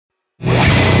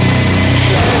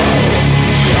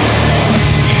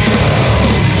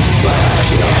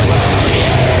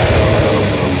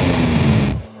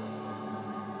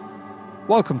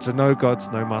Welcome to No Gods,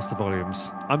 No Master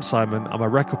Volumes. I'm Simon, I'm a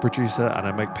record producer and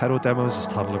I make pedal demos as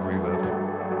Tunnel of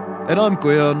Reverb. And I'm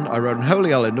Gwion, I run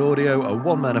Holy Island Audio, a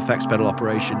one-man effects pedal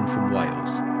operation from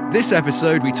Wales. This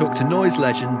episode we talk to noise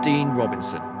legend Dean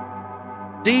Robinson.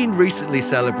 Dean recently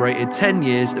celebrated 10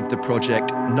 years of the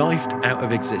project Knifed Out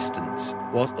of Existence,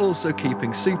 whilst also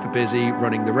keeping super busy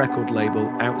running the record label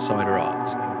Outsider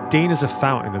Art. Dean is a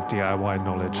fountain of DIY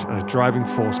knowledge and a driving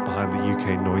force behind the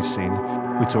UK noise scene.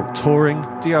 We talk touring,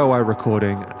 DIY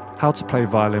recording, how to play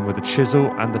violin with a chisel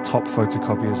and the top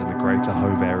photocopiers in the Greater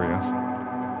Hove area.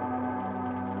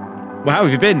 Well, how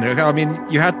have you been? I mean,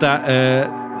 you had that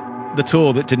the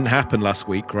tour that didn't happen last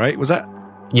week, right? Was that?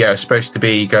 Yeah, I was supposed to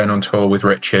be going on tour with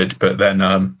Richard, but then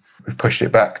we've pushed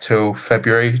it back till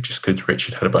February just because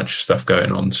Richard had a bunch of stuff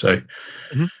going on, so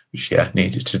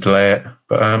needed to delay it.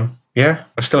 But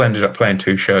I still ended up playing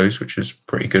 2 shows, which was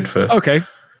pretty good for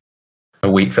a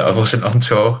week that I wasn't on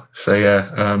tour. So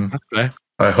That's fair.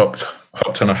 I hopped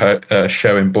on a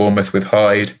show in Bournemouth with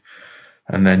Hyde,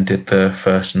 and then did the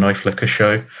first Knife Licker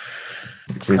show,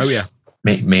 which is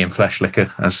me and Flesh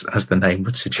Licker, as the name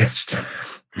would suggest.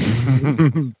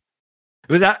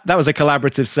 That was a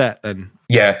collaborative set then?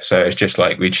 Yeah, so it's just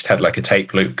like we just had like a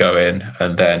tape loop go in,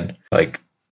 and then like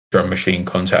drum machine,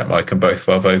 contact mic, and both of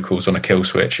our vocals on a kill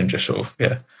switch, and just sort of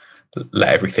let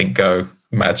everything go,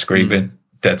 mad screaming,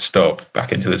 dead stop,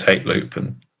 back into the tape loop,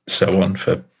 and so on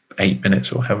for 8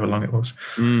 minutes or however long it was.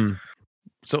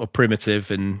 Sort of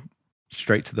primitive and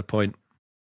straight to the point.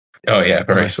 Oh yeah,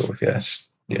 very Nice. sort of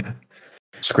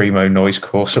screamo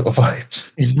noisecore sort of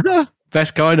vibes.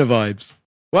 Best kind of vibes.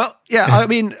 Well, I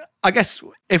mean, I guess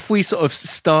if we sort of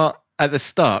start at the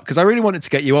start, because I really wanted to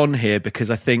get you on here because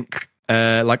I think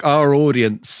like our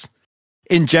audience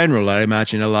in general, I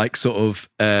imagine, are like sort of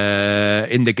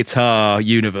in the guitar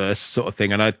universe sort of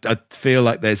thing. And I feel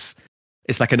like it's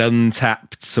like an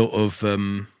untapped sort of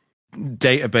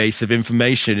database of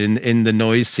information in the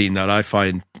noise scene that I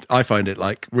find it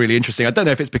like really interesting. I don't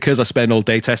know if it's because I spend all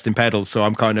day testing pedals, so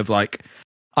I'm kind of like,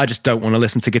 I just don't want to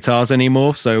listen to guitars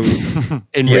anymore. So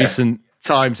in recent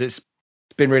times, it's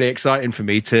been really exciting for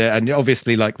me to, and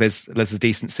obviously like there's a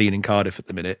decent scene in Cardiff at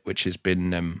the minute, which has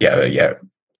been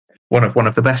one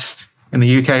of the best in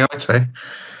the UK, I'd say.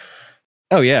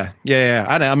 Oh yeah.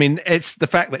 And I mean, it's the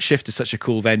fact that Shift is such a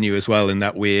cool venue as well, in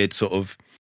that weird sort of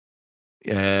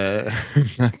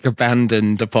like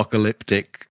abandoned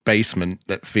apocalyptic basement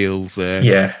that feels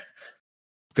going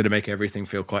to make everything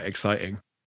feel quite exciting.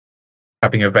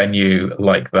 Having a venue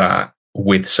like that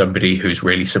with somebody who's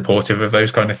really supportive of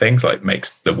those kind of things like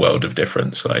makes the world of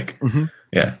difference. Like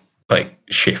like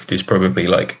Shift is probably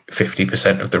like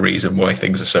 50% of the reason why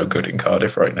things are so good in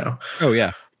Cardiff right now. Oh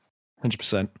yeah,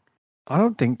 100%. I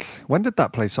don't think, when did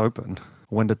that place open?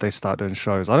 When did they start doing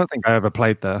shows? I don't think I ever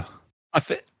played there. I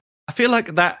feel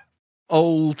like that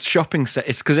old shopping centre,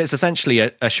 it's because it's essentially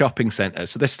a shopping centre,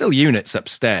 so there's still units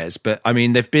upstairs, but I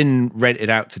mean they've been rented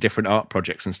out to different art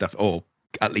projects and stuff, or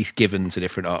at least given to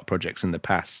different art projects in the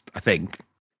past, I think.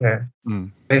 Yeah.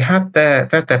 They had their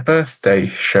birthday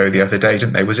show the other day,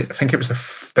 didn't they? I think it was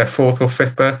their 4th or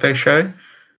 5th birthday show.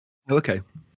 Okay.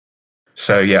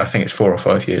 So yeah, I think it's 4 or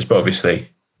 5 years, but obviously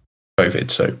COVID,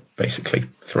 so basically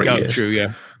 3 years. True,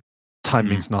 yeah. Time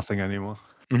means nothing anymore.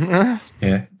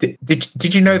 Yeah.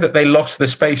 Did you know that they lost the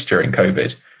space during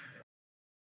COVID?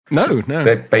 No.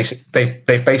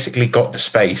 They've basically got the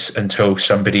space until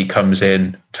somebody comes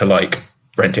in to like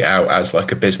rent it out as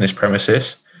like a business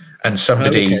premises, and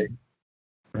somebody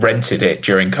rented it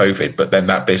during COVID, but then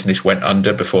that business went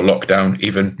under before lockdown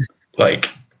even like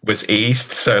was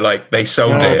eased. So like they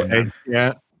sold it.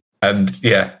 Yeah. And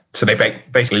so they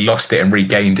basically lost it and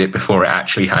regained it before it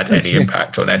actually had any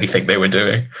impact on anything they were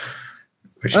doing.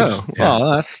 Which is,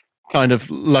 well, that's kind of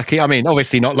lucky. I mean,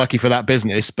 obviously not lucky for that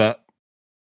business, but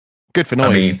good for noise. I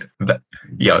mean,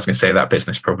 I was going to say that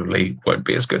business probably won't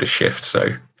be as good as Shift.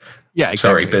 So, exactly.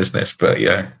 Sorry, business, but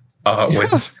art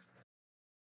wins.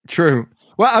 True.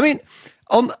 Well, I mean,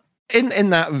 in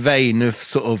that vein of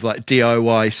sort of like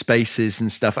DIY spaces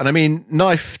and stuff, and I mean,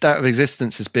 Knifed Out of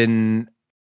Existence has been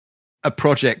a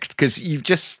project because you've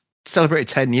just celebrated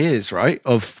 10 years, right,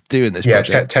 of doing this project.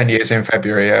 Yeah, 10 years in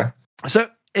February, yeah. So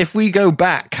if we go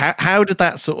back, how did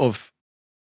that sort of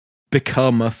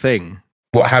become a thing?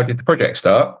 How did the project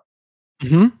start?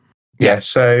 Mm-hmm. Yeah,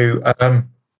 so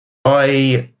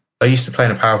I used to play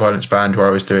in a power violence band where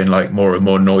I was doing like more and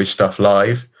more noise stuff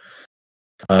live.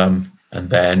 And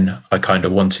then I kind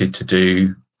of wanted to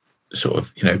do sort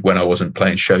of, when I wasn't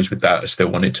playing shows with that, I still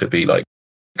wanted to be like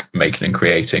making and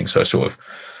creating. So I sort of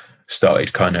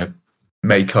started kind of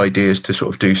make ideas to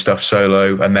sort of do stuff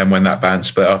solo. And then when that band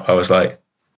split up, I was like,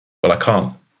 well, I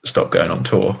can't stop going on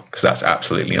tour because that's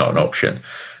absolutely not an option.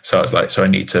 So I was like, so I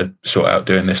need to sort out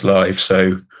doing this live.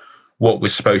 So what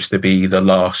was supposed to be the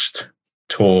last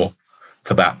tour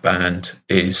for that band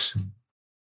is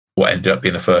what ended up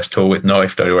being the first tour with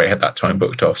Knife. I already had that time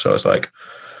booked off. So I was like,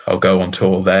 I'll go on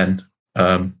tour then.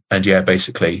 And yeah,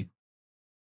 basically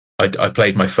I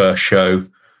played my first show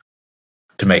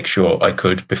to make sure I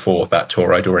could before that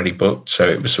tour I'd already booked. So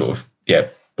it was sort of,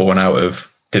 born out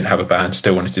of didn't have a band,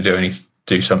 still wanted to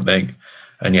do something.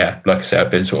 And yeah, like I said,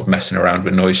 I've been sort of messing around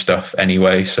with noise stuff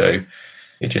anyway. So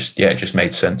it just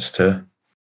made sense to,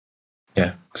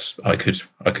 'cause I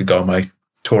could go on my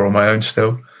tour on my own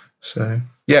still. So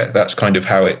yeah, that's kind of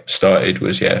how it started,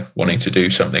 was wanting to do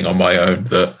something on my own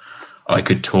that I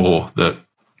could tour, that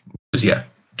was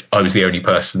I was the only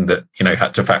person that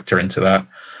had to factor into that.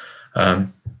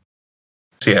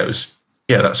 So yeah, it was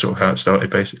that's sort of how it started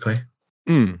basically.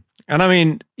 And I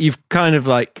mean, you've kind of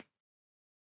like,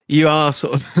 you are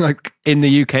sort of like in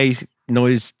the UK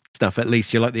noise stuff, at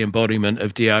least you're like the embodiment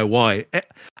of DIY.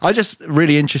 I'm just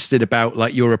really interested about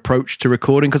like your approach to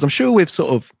recording, because I'm sure we've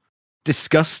sort of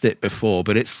discussed it before,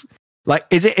 but it's like,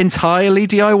 is it entirely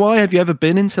DIY? Have you ever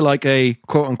been into like a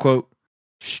quote unquote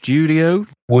studio?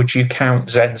 Would you count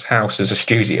Zen's house as a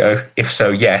studio? If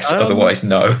so, yes. Otherwise,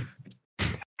 no.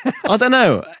 I don't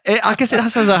know. I guess it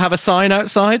has to have a sign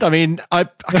outside. I mean, I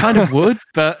kind of would,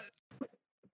 but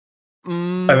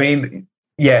I mean,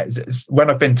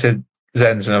 when I've been to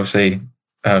Zen's, and obviously,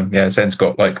 Zen's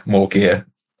got like more gear.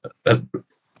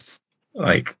 He's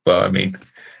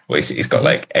got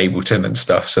like Ableton and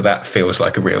stuff, so that feels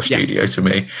like a real studio to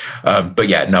me. But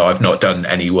no, I've not done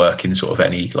any work in sort of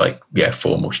any like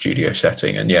formal studio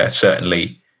setting. And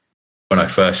certainly when I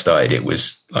first started, it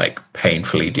was like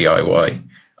painfully DIY,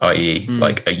 i.e.,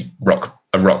 like a rock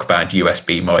band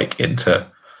USB mic into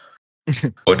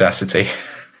Audacity.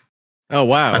 Oh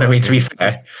wow! And I mean, to be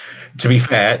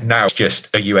fair, now it's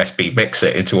just a USB mixer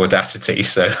into Audacity.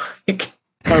 So,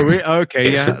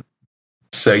 okay,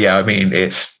 So I mean,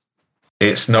 it's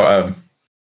not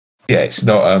it's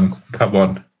not come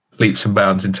on leaps and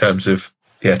bounds in terms of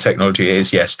technology.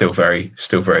 It is still very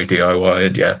DIY,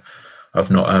 and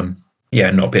I've not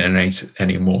not been in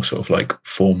any more sort of like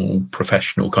formal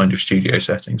professional kind of studio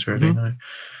settings really. No.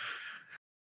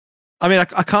 I mean,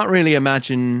 I can't really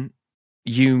imagine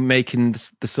you making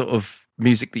the sort of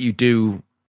music that you do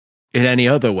in any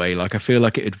other way. Like, I feel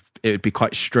like it would be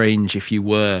quite strange if you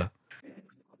were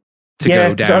to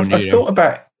go down. I've thought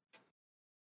about.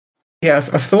 Yeah,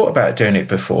 I've thought about doing it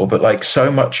before, but like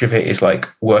so much of it is like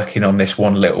working on this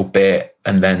one little bit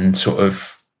and then sort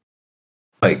of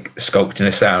like sculpting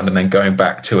a sound and then going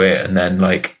back to it and then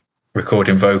like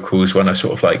recording vocals when I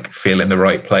sort of like feel in the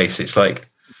right place. It's like,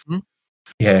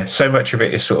 so much of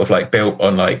it is sort of like built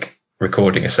on like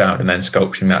recording a sound and then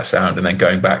sculpting that sound and then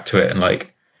going back to it. And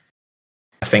like,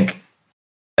 I think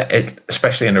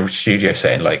especially in a studio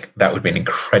setting, like that would be an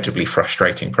incredibly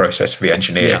frustrating process for the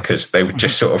engineer, because they would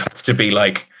just sort of have to be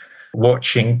like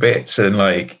watching bits and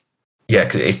like,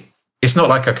 because it's not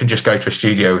like I can just go to a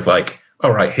studio with like,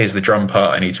 all right, here's the drum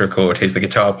part I need to record, here's the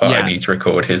guitar part I need to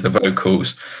record, here's the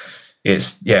vocals.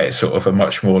 It's sort of a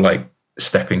much more like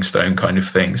stepping stone kind of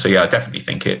thing. So I definitely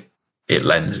think it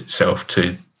lends itself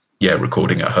to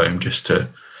recording at home, just to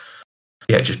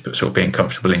just sort of being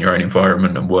comfortable in your own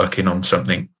environment and working on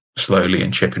something slowly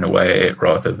and chipping away at it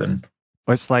rather than.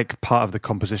 Well, it's like part of the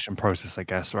composition process, I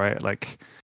guess, right? Like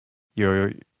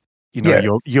you're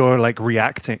like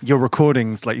reacting, your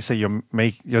recordings, like you say,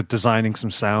 you're designing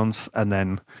some sounds and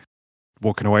then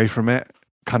walking away from it,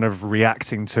 kind of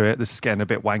reacting to it. This is getting a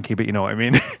bit wanky, but you know what I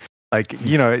mean? Like,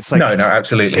 it's like, no,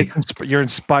 absolutely. You're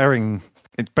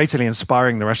basically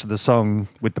inspiring the rest of the song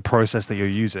with the process that you're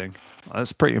using.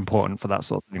 That's pretty important for that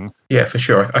sort of thing. Yeah, for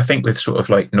sure. I think with sort of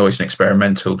like noise and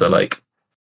experimental, the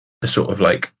sort of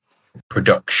like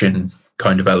production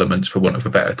kind of elements, for want of a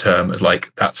better term, is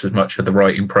like that's as much of the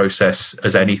writing process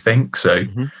as anything. So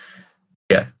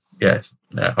I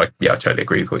totally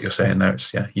agree with what you're saying there.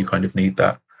 It's you kind of need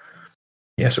that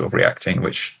sort of reacting,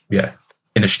 which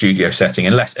in a studio setting,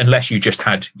 unless you just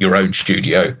had your own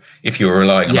studio, if you were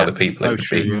relying on other people, it would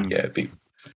be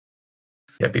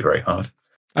very hard.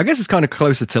 I guess it's kind of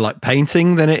closer to like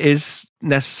painting than it is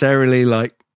necessarily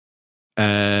like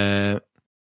like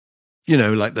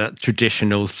that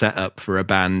traditional setup for a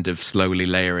band of slowly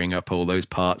layering up all those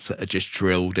parts that are just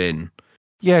drilled in.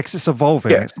 Yeah, because it's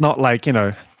evolving. It's not like,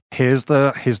 here's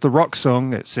the rock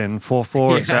song, it's in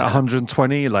 4/4, it's at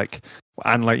 120, like,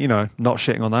 and like, not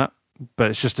shitting on that, but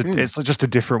it's just a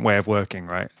different way of working,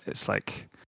 right? It's like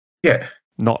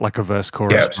not like a verse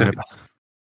chorus. Yeah, absolutely.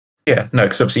 Yeah, no,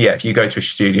 because obviously, yeah, if you go to a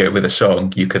studio with a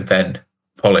song, you could then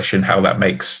polish and how that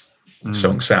makes the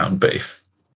song sound. But if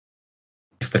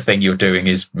the thing you're doing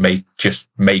is just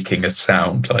making a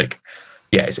sound, like,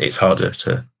 yeah, it's harder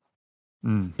to.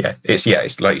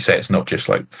 It's like you say, it's not just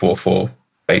like 4/4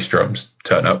 bass drums,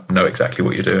 turn up, know exactly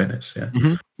what you're doing. It's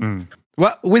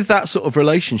Well, with that sort of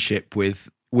relationship with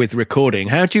recording,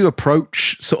 how do you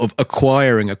approach sort of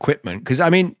acquiring equipment? Because I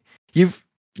mean, you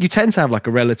tend to have like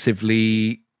a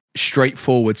relatively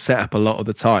straightforward setup a lot of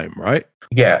the time, right?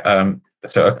 Yeah.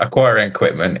 So acquiring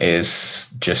equipment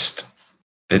is just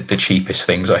the cheapest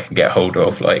things I can get hold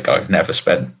of. Like, I've never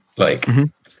spent like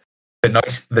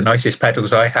the nicest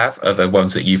pedals I have are the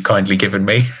ones that you've kindly given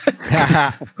me.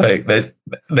 Like,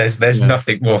 there's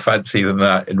nothing more fancy than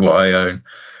that in what I own.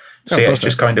 So yeah, it's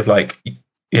just kind of like,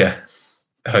 yeah,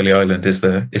 Holy Island is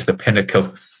the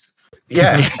pinnacle.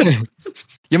 Yeah.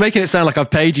 You're making it sound like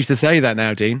I've paid you to say that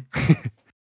now, Dean.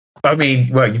 I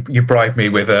mean, well, you bribed me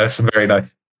with some very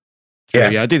nice.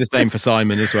 Yeah, I do the same for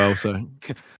Simon as well. So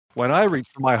when I reach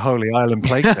for my Holy Island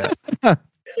play kit,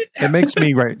 it makes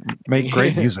me make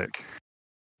great music.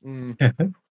 Yeah,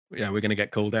 we're going to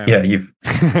get called out.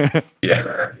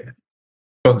 Yeah,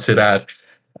 sponsored ad.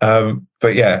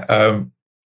 But yeah,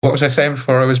 what was I saying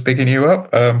before I was bigging you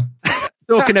up?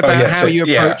 Talking about how you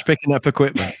approach picking up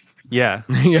equipment. Yeah.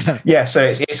 Yeah.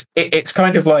 So it's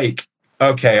kind of like,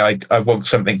 okay, I want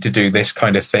something to do this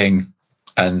kind of thing,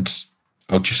 and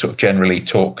I'll just sort of generally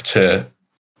talk to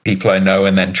people I know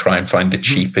and then try and find the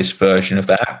cheapest version of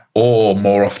that, or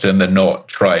more often than not,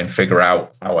 try and figure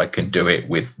out how I can do it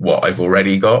with what I've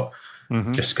already got.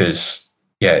 Just because,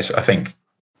 I think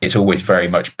it's always very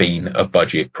much been a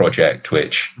budget project,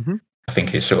 which I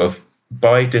think is sort of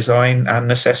by design and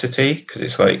necessity, because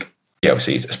it's like,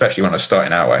 obviously, especially when I was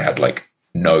starting out, I had like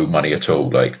no money at all.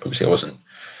 Like, obviously, I wasn't,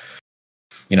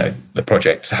 the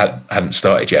project hadn't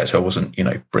started yet, so I wasn't,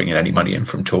 bringing any money in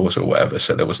from tours or whatever.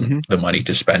 So there wasn't the money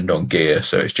to spend on gear.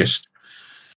 So it's just,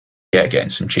 getting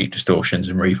some cheap distortions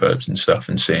and reverbs and stuff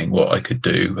and seeing what I could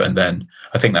do. And then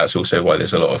I think that's also why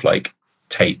there's a lot of like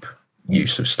tape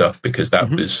use of stuff, because that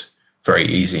was very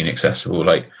easy and accessible.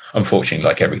 Like, unfortunately,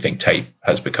 like everything, tape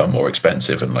has become more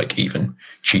expensive, and like even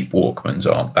cheap Walkmans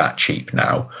aren't that cheap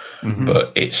now,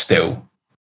 but it's still,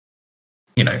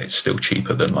 it's still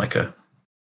cheaper than like a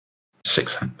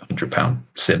 £600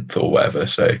 synth or whatever.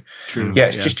 So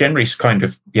it's just generally kind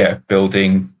of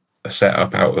building a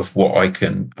setup out of what I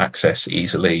can access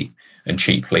easily and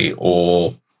cheaply,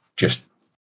 or just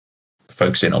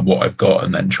focusing on what I've got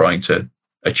and then trying to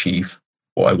achieve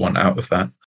what I want out of that.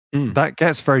 That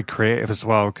gets very creative as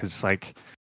well, because like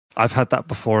I've had that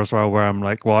before as well, where I'm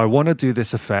like, well, I want to do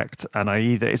this effect, and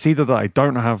it's either that I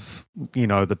don't have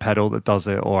the pedal that does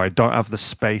it, or I don't have the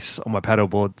space on my pedal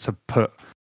board to put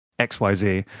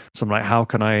XYZ. So I'm like, how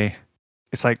can I?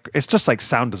 It's just like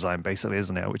sound design basically,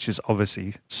 isn't it? Which is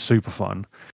obviously super fun,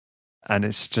 and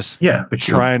it's just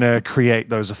trying to create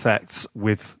those effects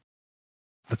with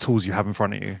the tools you have in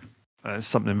front of you. It's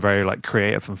something very like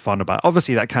creative and fun about.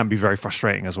 Obviously, that can be very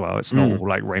frustrating as well. It's not all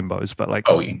like rainbows, but like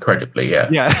incredibly,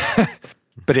 yeah.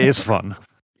 But it is fun.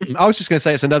 I was just going to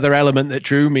say it's another element that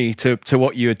drew me to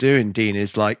what you were doing, Dean.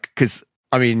 Is like, because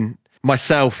I mean,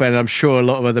 myself and I'm sure a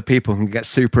lot of other people can get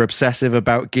super obsessive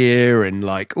about gear and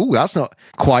like, oh, that's not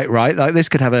quite right. Like, this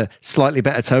could have a slightly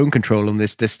better tone control on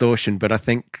this distortion. But I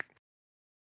think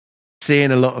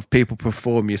seeing a lot of people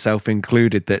perform, yourself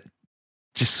included, that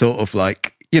just sort of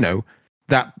like,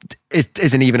 that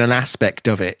isn't even an aspect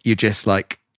of it. You're just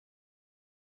like,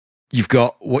 you've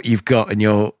got what you've got and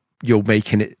you're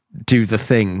making it do the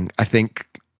thing. I think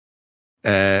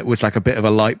was like a bit of a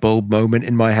light bulb moment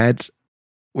in my head,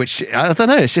 which I don't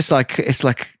know. It's just like, it's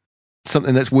like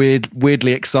something that's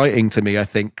weirdly exciting to me. I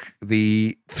think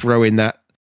the throwing that,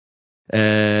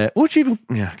 what do you even?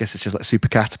 Yeah, I guess it's just like super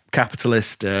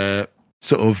capitalist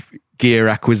sort of gear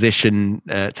acquisition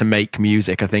to make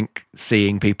music. I think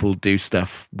seeing people do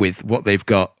stuff with what they've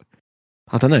got,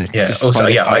 I don't know. Yeah. Also,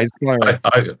 I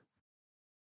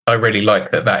really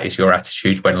like that is your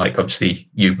attitude when, like, obviously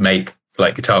you make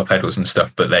like guitar pedals and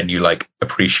stuff, but then you like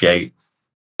appreciate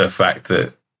the fact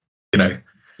that,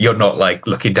 you're not like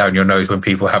looking down your nose when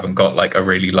people haven't got like a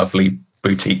really lovely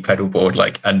boutique pedal board,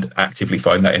 like, and actively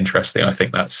find that interesting. I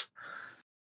think that's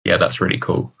really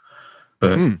cool.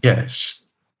 But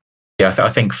I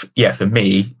think for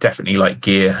me, definitely like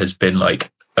gear has been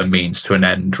like a means to an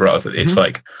end, rather. It's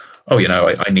like,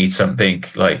 I need something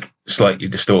like slightly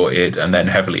distorted and then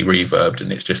heavily reverbed,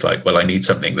 and it's just like, well, I need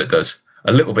something that does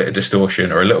a little bit of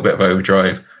distortion or a little bit of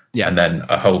overdrive, and then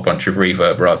a whole bunch of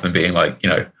reverb, rather than being like,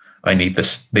 I need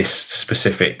this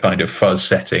specific kind of fuzz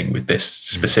setting with this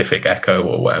specific echo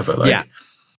or whatever. Like,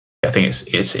 I think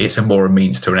it's a more a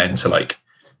means to an end to like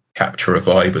capture a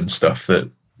vibe and stuff that,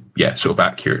 sort of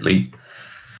accurately,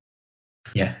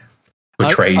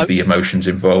 portrays the emotions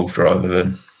involved rather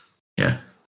than,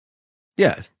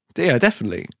 yeah,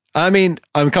 definitely. I mean,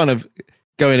 I'm kind of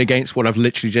going against what I've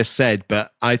literally just said,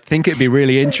 but I think it'd be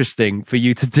really interesting for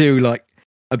you to do like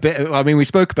a bit of, I mean, we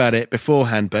spoke about it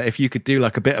beforehand, but if you could do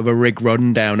like a bit of a rig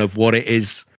rundown of what it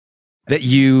is that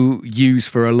you use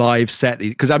for a live set,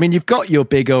 because I mean, you've got your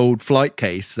big old flight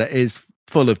case that is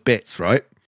full of bits, right?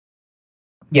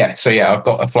 Yeah. So I've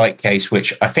got a flight case,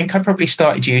 which I think I probably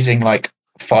started using like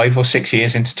 5 or 6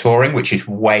 years into touring, which is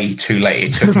way too late.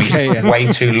 It took me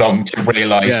way too long to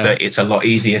realize that it's a lot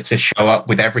easier to show up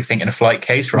with everything in a flight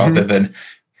case rather than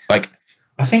like,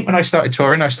 I think when I started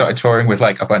touring with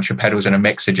like a bunch of pedals and a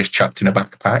mixer just chucked in a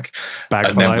backpack,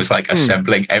 and then was like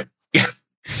assembling.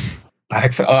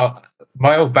 Bag for,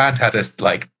 my old band had us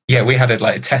like, we had a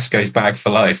Tesco's bag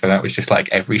for life, and that was just like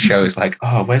every show is like,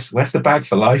 oh, where's the bag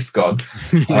for life gone?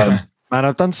 Man,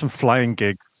 I've done some flying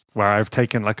gigs where I've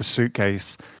taken like a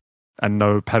suitcase and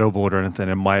no pedal board or anything,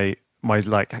 and my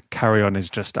like carry on is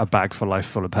just a bag for life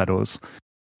full of pedals.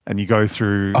 And you go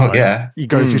through, you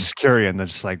go through security, and they're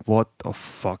just like, "What the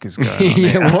fuck is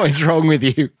going on?" What is wrong with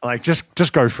you? Like,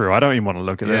 just go through. I don't even want to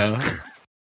look at this.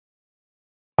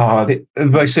 The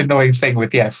most annoying thing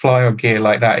with fly on gear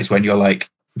like that is when you're like,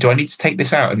 "Do I need to take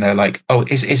this out?" And they're like, "Oh,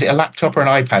 is it a laptop or an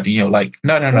iPad?" And you're like,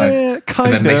 "No." And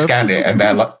then they scan it, and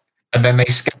they're like, and then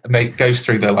they goes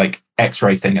through the like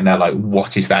X-ray thing, and they're like,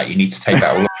 "What is that? You need to take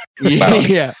that all out."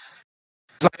 Yeah.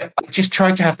 Like, I just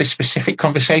tried to have this specific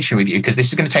conversation with you because this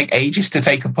is going to take ages to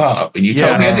take apart, and you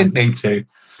told me I didn't need to.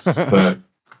 But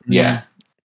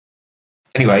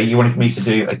anyway, you wanted me to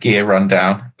do a gear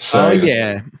rundown. So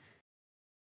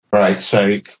right.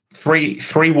 So three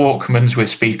Walkmans with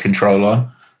speed control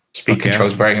on. Speed control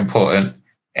is very important.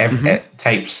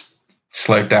 Tapes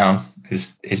slowed down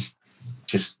is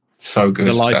just so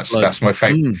good. That's my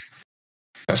favorite.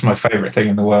 That's my favorite thing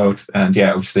in the world. And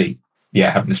obviously.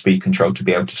 Having the speed control to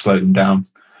be able to slow them down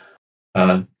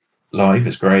live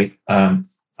is great. I'm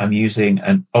using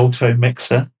an Alto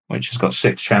mixer, which has got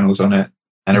 6 channels on it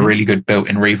and a really good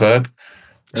built-in reverb.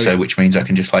 Which means I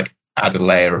can just like add a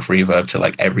layer of reverb to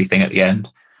like everything at the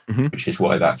end, which is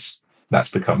why that's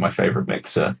become my favorite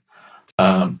mixer.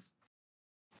 And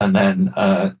then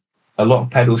a lot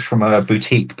of pedals from a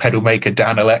boutique pedal maker,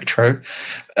 Dan Electro.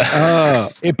 Oh,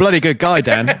 a bloody good guy,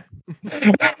 Dan.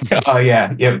 Oh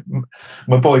yeah,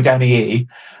 my boy Danny E.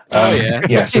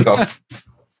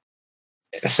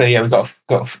 So we've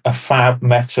got a Fab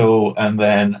Metal and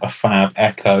then a Fab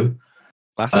Echo,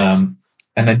 and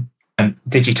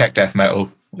Digitech Death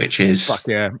Metal, which is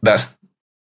that's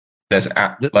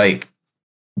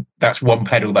one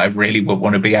pedal that I really would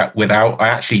want to be at without. I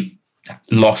actually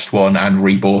lost one and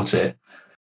rebought it.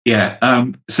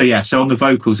 So on the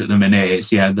vocals at the minute,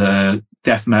 it's the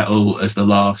Death Metal as the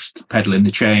last pedal in the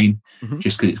chain,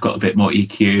 just because it's got a bit more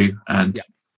EQ, and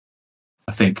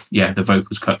I think the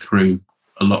vocals cut through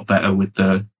a lot better with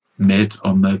the mid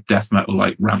on the Death Metal,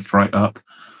 like ramped right up,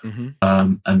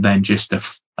 and then just a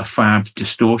Fab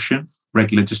distortion,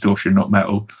 regular distortion, not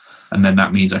metal, and then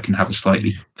that means I can have a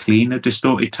slightly cleaner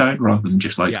distorted tone rather than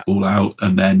just like all out,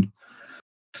 and then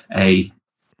a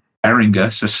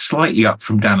Behringer, so slightly up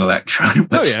from Dan Electro,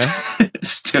 but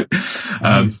still,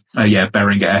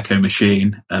 Behringer Echo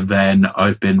Machine, and then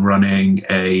I've been running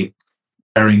a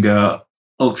Behringer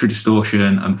Ultra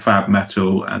Distortion and Fab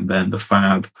Metal, and then the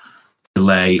Fab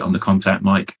delay on the contact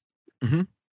mic, and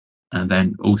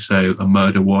then also a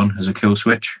Murder One as a kill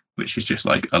switch, which is just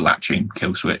like a latching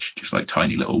kill switch, just like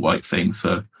tiny little white thing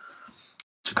to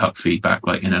cut feedback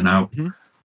like in and out,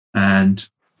 and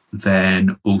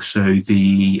then also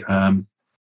the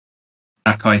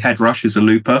Akai Head Rush as a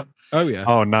looper.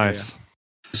 Oh, nice.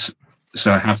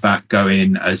 So I have that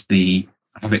going as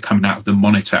have it coming out of the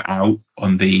monitor out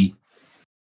on the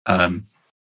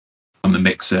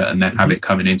mixer, and then have it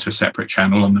coming into a separate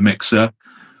channel on the mixer,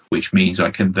 which means I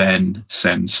can then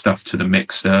send stuff to the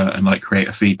mixer and like create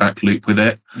a feedback loop with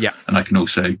it. And I can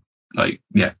also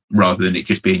rather than it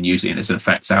just being using it as an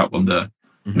effects out on the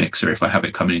mixer, if I have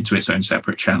it coming into its own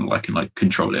separate channel, I can like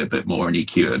control it a bit more and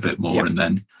EQ it a bit more, and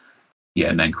then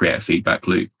create a feedback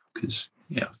loop, because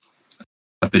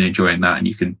I've been enjoying that, and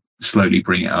you can slowly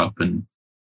bring it up, and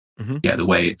the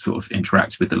way it sort of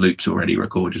interacts with the loops already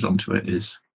recorded onto it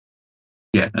is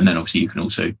and then obviously you can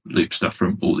also loop stuff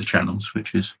from all the channels,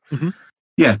 which is 3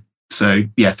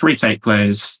 tape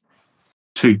players,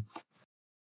 2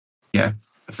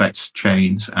 effects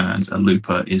chains, and a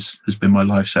looper has been my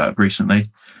live setup recently.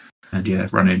 And yeah,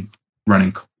 running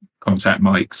contact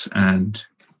mics, and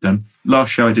last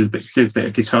show I did a bit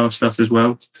of guitar stuff as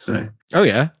well. So oh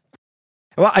yeah,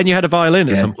 well, and you had a violin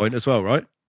at some point as well, right?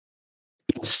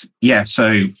 Yeah,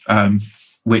 so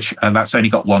which that's only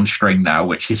got one string now,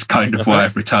 which is kind of why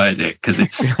I've retired it, because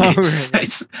it's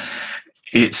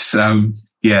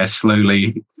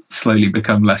slowly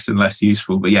become less and less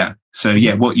useful. But yeah, so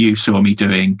yeah, what you saw me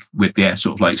doing with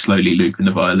sort of like slowly looping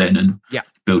the violin and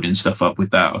building stuff up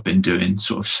with that, I've been doing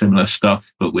sort of similar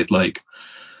stuff, but with like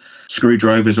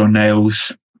screwdrivers or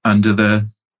nails under the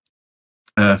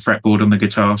fretboard on the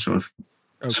guitar, sort of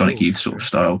Sonic Youth sort of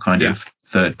style, kind of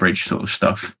third bridge sort of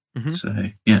stuff. So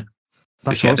yeah,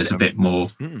 that's awesome. There's a bit more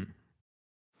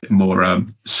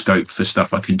scope for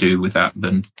stuff I can do with that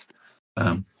than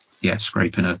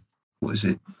scraping a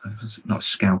not a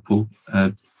scalpel,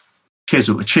 a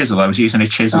chisel. I was using a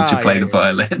chisel to play the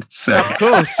violin. So of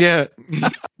course, yeah.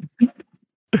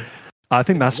 I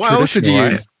think that's what else should you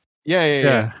right? use?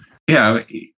 Yeah. I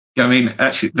mean,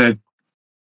 actually,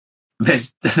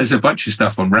 there's a bunch of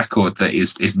stuff on record that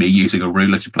is me using a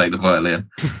ruler to play the violin.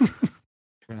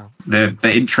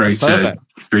 The intro to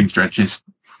Dream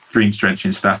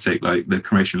Stretching Static, like the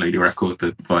Commission Leader record,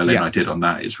 the violin I did on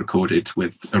that is recorded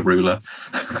with a ruler.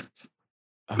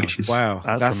 Which is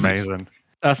that's amazing.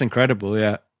 That's incredible.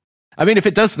 Yeah, I mean, if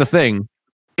it does the thing.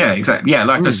 Yeah, exactly. Yeah,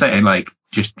 like I was saying, like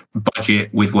just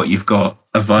budget with what you've got.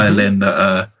 A violin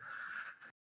that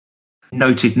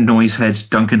noted noisehead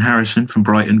Duncan Harrison from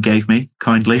Brighton gave me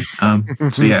kindly.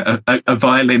 So yeah, a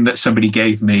violin that somebody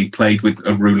gave me played with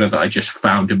a ruler that I just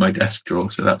found in my desk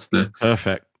drawer. So that's the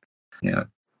perfect. Yeah,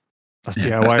 that's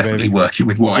DIY, that's definitely baby. Working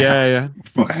with what I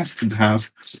happen to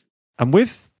have. And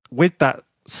with that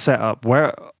setup,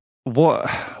 where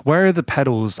are the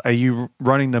pedals? Are you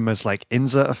running them as like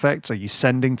insert effects? Are you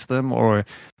sending to them, or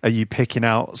are you picking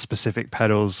out specific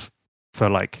pedals for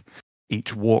like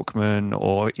each Walkman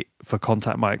or for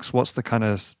contact mics? What's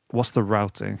the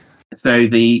routing?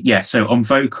 So on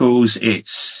vocals,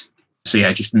 it's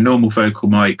just a normal vocal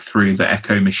mic through the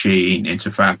echo machine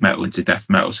into Fab Metal into Death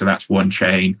Metal. So that's one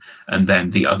chain, and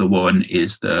then the other one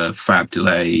is the Fab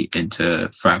delay into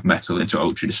Fab Metal into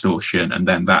Ultra Distortion, and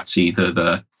then that's either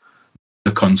the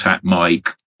contact mic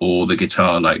or the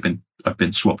guitar. Like I've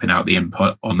been swapping out the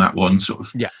input on that one, sort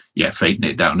of fading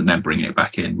it down and then bringing it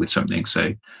back in with something.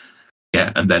 So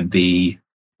yeah, and then the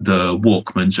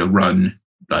Walkmans are run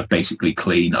basically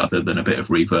clean, other than a bit of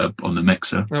reverb on the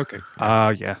mixer. Okay.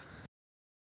 Yeah.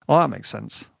 Well, that makes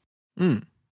sense. Yeah,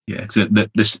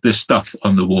 because the stuff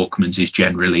on the Walkmans is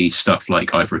generally stuff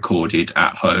like I've recorded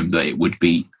at home that it would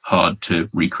be hard to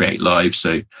recreate live.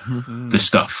 So the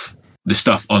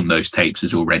stuff on those tapes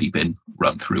has already been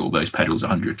run through all those pedals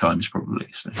 100 times probably.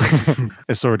 So.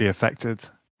 It's already affected.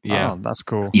 Yeah, that's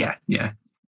cool. Yeah,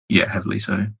 heavily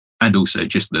so. And also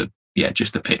just the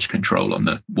pitch control on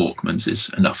the Walkmans is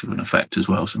enough of an effect as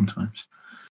well sometimes.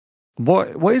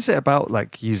 What is it about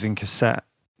like using cassette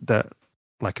that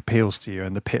like appeals to you,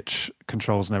 and the pitch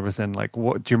controls and everything? Like,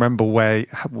 what do you remember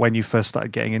when you first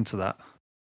started getting into that?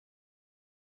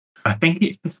 I think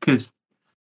it's just because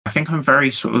I think I'm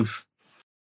very sort of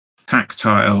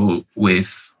tactile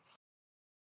with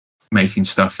making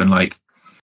stuff, and like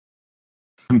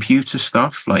computer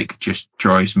stuff like just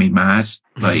drives me mad.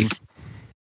 Like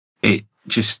it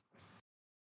just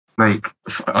like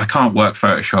I can't work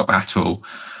Photoshop at all,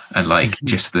 and like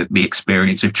just the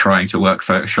experience of trying to work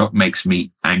Photoshop makes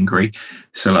me angry.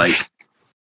 So like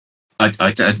I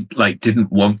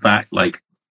didn't want that. Like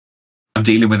I'm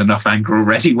dealing with enough anger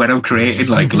already when I'm creating,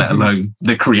 like let alone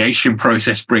the creation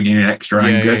process bringing in extra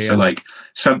anger. So like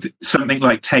something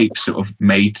like tape sort of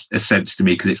made a sense to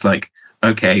me, because it's like,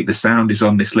 okay, the sound is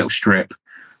on this little strip,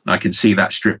 and I can see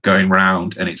that strip going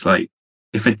round, and it's like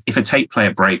if a tape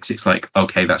player breaks, it's like,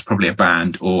 okay, that's probably a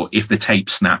band. Or if the tape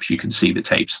snaps, you can see the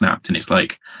tape snapped, and it's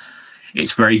like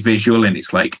it's very visual, and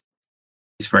it's like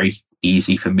it's very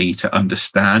easy for me to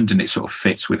understand, and it sort of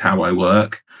fits with how I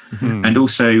work. And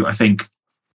also I think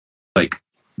like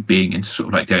being into sort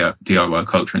of like DIY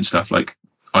culture and stuff, like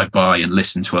I buy and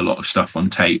listen to a lot of stuff on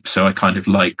tape, so I kind of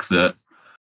like the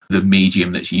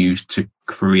medium that's used to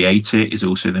create it is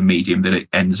also the medium that it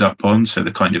ends up on. So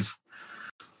the kind of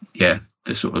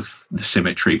the sort of the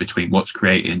symmetry between what's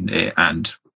creating it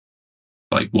and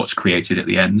like what's created at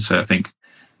the end. So I think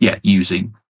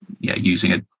using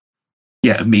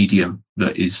a medium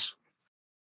that is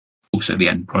also the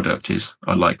end product is,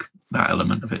 I like that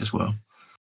element of it as well.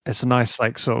 It's a nice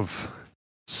like sort of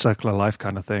circular life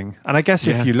kind of thing. And I guess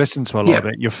if you listen to a lot of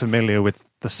it, you're familiar with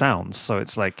the sounds. So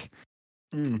it's like,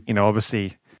 you know,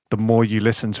 obviously the more you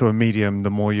listen to a medium,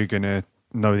 the more you're going to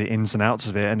know the ins and outs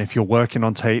of it. And if you're working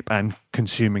on tape and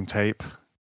consuming tape,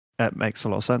 it makes a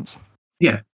lot of sense.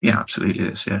 Yeah,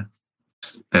 absolutely. Yeah.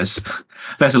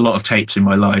 There's a lot of tapes in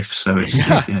my life, so it's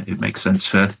just, it makes sense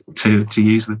to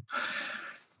use them.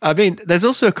 I mean, there's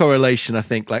also a correlation, I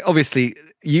think, like obviously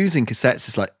using cassettes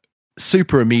is like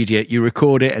super immediate. You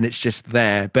record it and it's just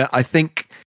there. But I think,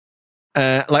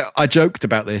 like I joked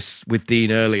about this with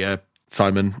Dean earlier,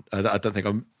 Simon. I don't think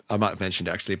I might have mentioned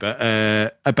it actually, but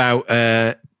about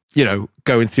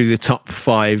going through the top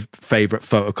 5 favorite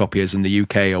photocopiers in the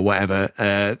UK or whatever.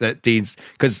 That Dean's,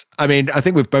 because I mean, I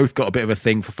think we've both got a bit of a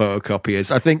thing for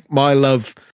photocopiers. I think my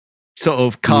love sort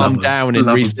of calmed down in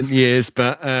recent years,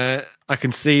 but I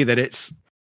can see that it's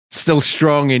still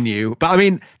strong in you. But I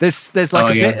mean, there's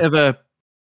like bit of a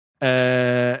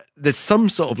there's some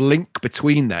sort of link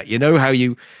between that. You know how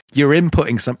you're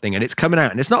inputting something and it's coming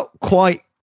out and it's not quite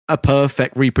a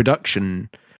perfect reproduction.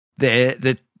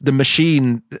 The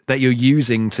machine that you're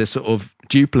using to sort of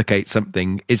duplicate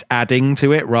something is adding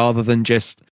to it rather than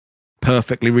just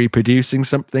perfectly reproducing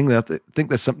something. I think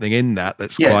there's something in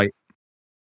that's quite.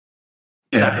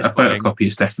 Yeah, a photocopy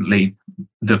is definitely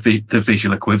the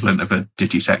visual equivalent of a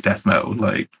Digitech death metal,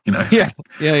 like, you know. Yeah.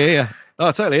 Oh,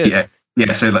 it totally is.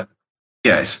 Yeah. So like,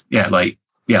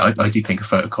 I do think a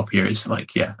photocopier is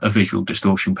like, a visual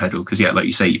distortion pedal, because like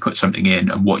you say, you put something in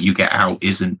and what you get out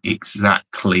isn't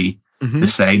exactly the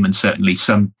same, and certainly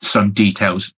some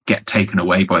details get taken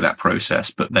away by that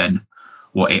process, but then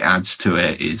what it adds to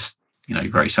it is,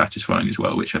 very satisfying as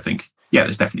well, which I think,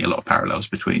 there's definitely a lot of parallels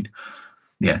between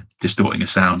distorting a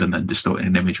sound and then distorting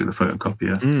an image with a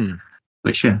photocopier.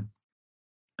 Which and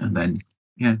then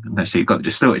so you've got the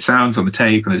distorted sounds on the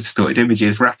tape and the distorted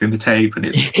images wrapping the tape, and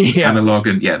it's analog,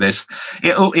 and there's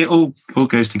it all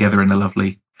goes together in a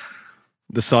lovely,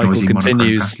 the cycle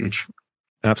continues. Package.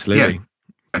 Absolutely.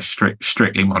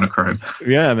 Strictly monochrome.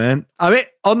 Yeah, man. I mean,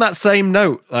 on that same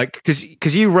note, like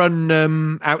because you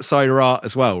run Outsider Art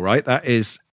as well, right? That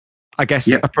is, I guess,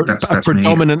 a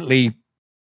predominantly me.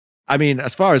 I mean,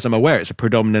 as far as I'm aware, it's a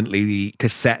predominantly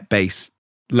cassette-based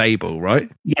label, right?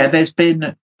 Yeah, there's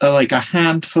been like a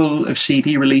handful of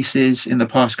CD releases in the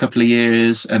past couple of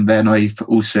years, and then I've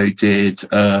also did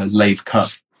a lathe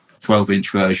cut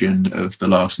 12-inch version of the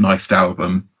last Knifed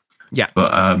album. Yeah,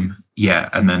 but and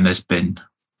then there's been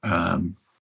the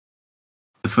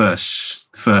first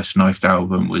Knifed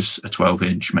album was a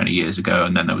 12-inch many years ago,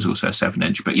 and then there was also a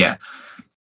 7-inch. But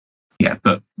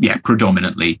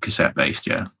predominantly cassette-based.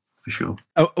 Yeah. For sure.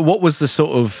 What was the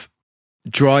sort of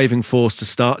driving force to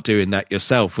start doing that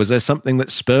yourself? Was there something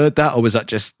that spurred that, or was that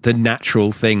just the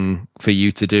natural thing for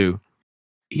you to do?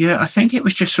 Yeah, I think it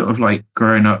was just sort of like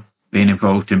growing up, being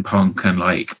involved in punk, and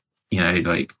like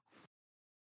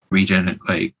reading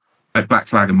like Black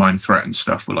Flag and Mind Threat and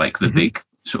stuff were like the big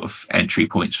sort of entry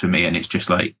points for me. And it's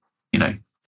just like,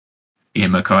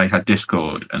 Ian Mackay had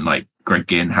Discord and like Greg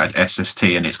Ginn had SST,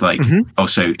 and it's like,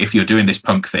 also if you're doing this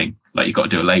punk thing, like you've got to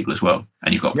do a label as well,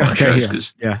 and you've got to put on shows,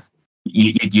 because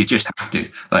you just have to,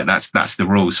 like that's the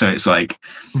rule. So it's like,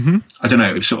 I don't know,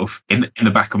 it was sort of in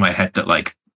the back of my head that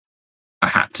like I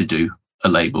had to do a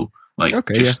label, like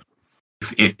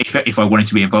if I wanted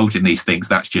to be involved in these things,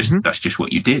 that's just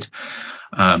what you did.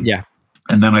 And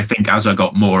then I think as I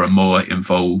got more and more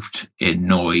involved in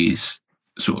noise,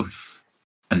 sort of,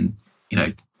 and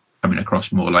coming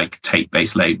across more like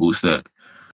tape-based labels that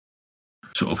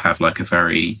sort of have like a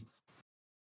very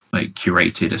like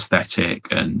curated aesthetic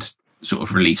and sort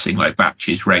of releasing like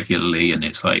batches regularly, and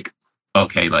it's like,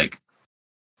 okay, like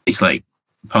it's like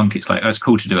punk, it's like, oh, it's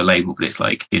cool to do a label, but it's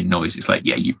like in noise, it's like,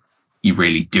 you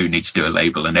really do need to do a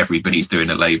label, and everybody's doing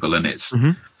a label, and it's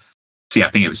so I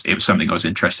think it was something I was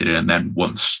interested in. And then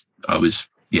once I was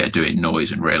doing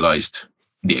noise and realized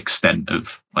the extent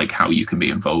of like how you can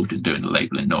be involved in doing a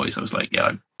label in noise, I was like,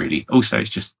 I really, also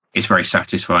it's very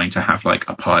satisfying to have like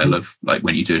a pile of, like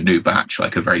when you do a new batch,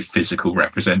 like a very physical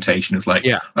representation of like,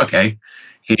 okay,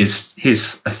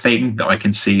 here's a thing that I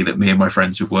can see that me and my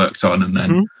friends have worked on, and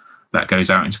then that goes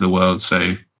out into the world.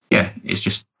 So it's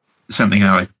just something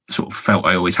I sort of felt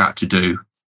I always had to do,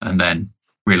 and then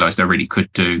realized I really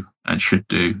could do and should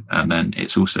do. And then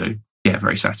it's also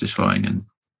very satisfying, and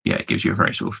it gives you a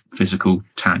very sort of physical,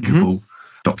 tangible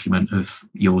document of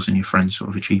yours and your friends' sort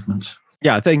of achievements.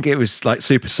 Yeah, I think it was like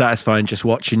super satisfying just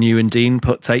watching you and Dean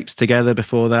put tapes together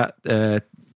before that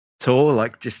tour.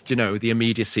 Like just, the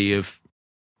immediacy of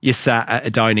you sat at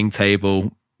a dining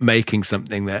table making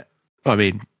something that, I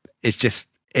mean, it's just,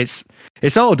 it's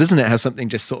odd, isn't it? How something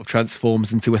just sort of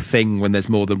transforms into a thing when there's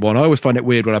more than one. I always find it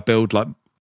weird when I build like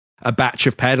a batch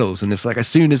of pedals, and it's like as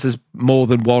soon as there's more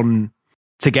than one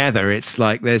together, it's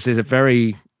like there's a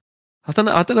very, I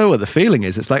don't know what the feeling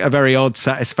is. It's like a very odd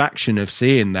satisfaction of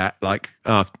seeing that, like,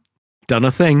 oh, I've done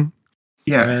a thing.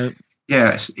 Yeah.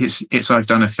 It's I've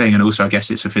done a thing, and also I guess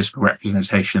it's a physical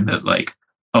representation that, like,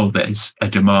 oh, there's a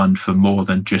demand for more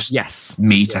than just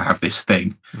me to have this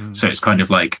thing. So it's kind of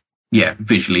like,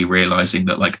 visually realizing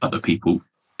that, like, other people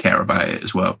care about it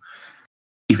as well,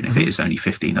 even if it is only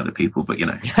 15 other people, but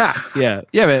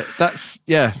but that's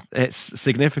it's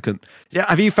significant.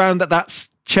 Have you found that that's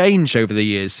changed over the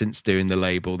years since doing the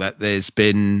label, that there's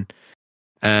been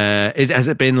has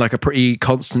it been like a pretty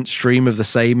constant stream of the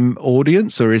same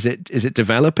audience, or is it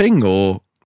developing, or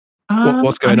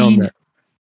what's going on there?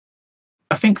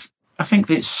 I think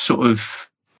it's sort of,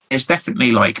 there's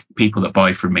definitely like people that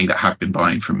buy from me that have been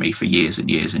buying from me for years and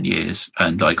years and years,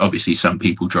 and like obviously some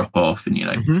people drop off,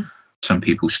 and some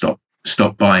people stop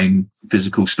buying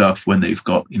physical stuff when they've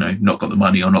got not got the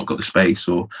money or not got the space,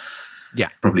 or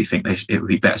probably think it would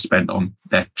be better spent on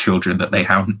their children that they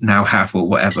now have or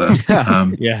whatever.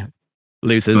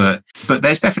 Losers. But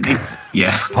there's definitely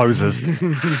posers.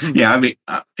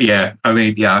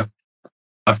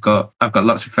 I've got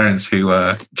lots of friends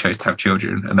who chose to have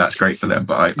children, and that's great for them.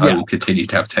 But I will continue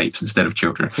to have tapes instead of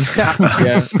children.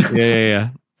 Tapes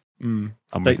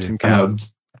and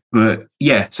cows. But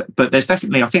there's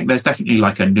definitely, I think there's definitely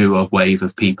like a newer wave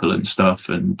of people and stuff,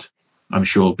 and I'm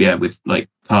sure, with like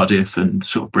Cardiff and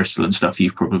sort of Bristol and stuff,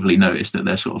 you've probably noticed that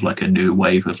there's sort of like a new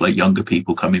wave of like younger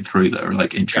people coming through that are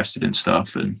like interested in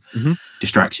stuff, and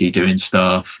Distraxy doing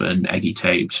stuff, and Eggy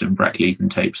tapes and Brackleven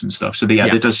tapes and stuff. So there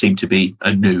does seem to be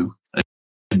a new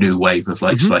wave of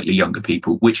like slightly younger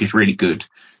people, which is really good,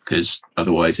 because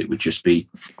otherwise it would just be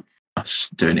us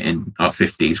doing it in our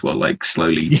 50s while like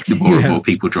slowly more and more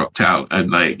people dropped out,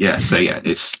 and like it's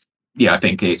I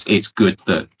think it's good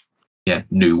that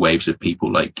new waves of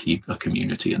people like keep a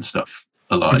community and stuff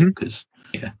alive, because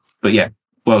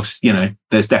whilst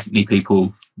there's definitely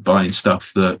people buying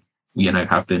stuff that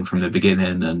have been from the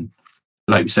beginning, and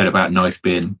like we said about Knife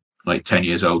being like 10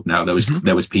 years old now, there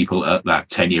was people at that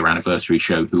 10-year anniversary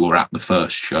show who were at the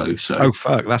first show. So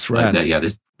that's rad.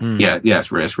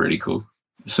 It's really cool.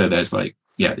 So there's like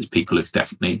there's people who've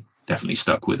definitely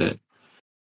stuck with it.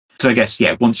 So I guess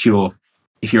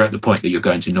if you're at the point that you're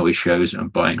going to noise shows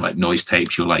and buying like noise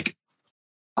tapes, you're like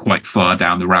quite far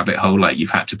down the rabbit hole. Like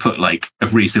you've had to put like a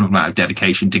reasonable amount of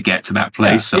dedication to get to that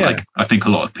place. Like I think a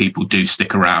lot of people do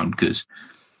stick around because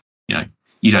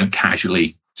you don't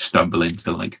casually stumble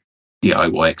into like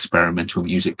DIY experimental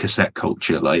music cassette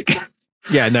culture. Like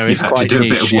it's quite to do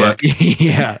niche, a bit of work.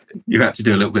 You had to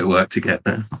do a little bit of work to get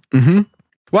there.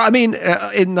 Well, I mean,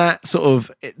 in that sort of,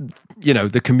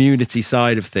 the community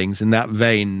side of things, in that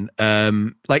vein,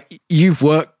 like you've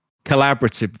worked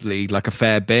collaboratively like a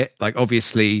fair bit. Like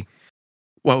obviously,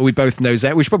 well, we both know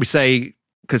Zen. We should probably say,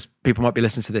 because people might be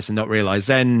listening to this and not realize,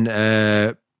 Zen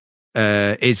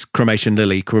is Cremation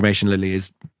Lily. Cremation Lily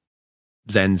is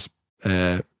Zen's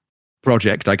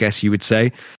project, I guess you would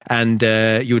say. And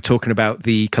you were talking about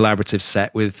the collaborative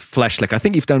set with Fleshlicker. I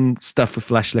think you've done stuff with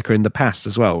Fleshlicker in the past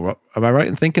as well. Am I right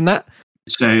in thinking that?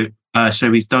 So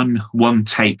we've done one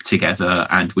tape together,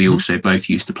 and we also both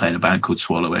used to play in a band called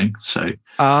Swallowing. So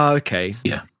okay.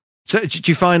 Yeah. So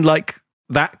do you find like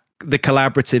that the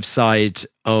collaborative side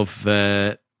of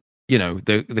the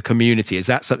community, is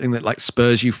that something that like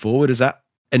spurs you forward? Is that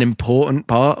an important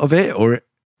part of it, or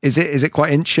is it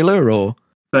quite insular, or?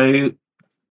 So,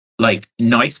 like,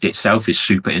 Knifed itself is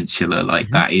super insular. Like,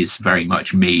 that is very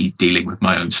much me dealing with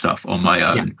my own stuff on my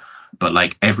own. Yeah. But,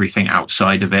 like, everything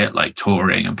outside of it, like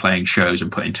touring and playing shows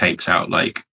and putting tapes out,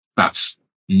 like, that's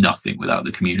nothing without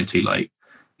the community. Like,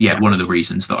 one of the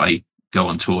reasons that I go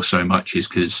on tour so much is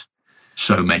because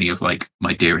so many of, like,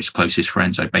 my dearest, closest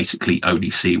friends I basically only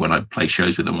see when I play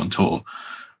shows with them on tour.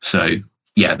 So,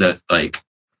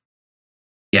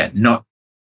 not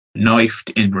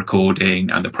Knifed in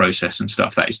recording and the process and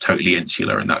stuff, that is totally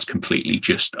insular, and that's completely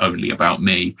just only about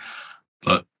me.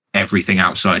 But everything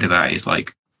outside of that is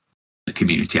like the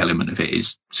community element of it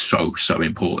is so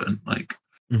important. Like,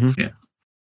 do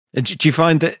you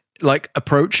find that like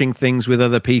approaching things with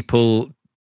other people?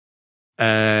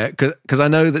 Because I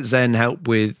know that Zen helped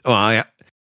with.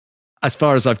 As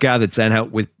far as I've gathered, Zen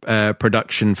helped with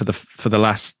production for the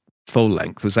last full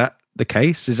length. Was that the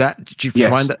case? Did you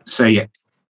find that? So yeah.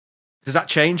 Does that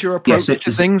change your approach to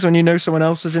things when you know someone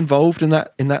else is involved in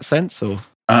that sense, or?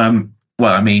 Well,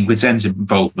 I mean, with Zen's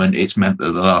involvement, it's meant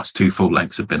that the last two full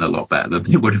lengths have been a lot better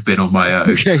than it would have been on my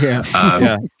own.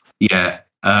 I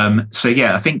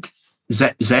think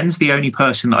Zen's the only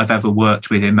person that I've ever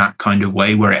worked with in that kind of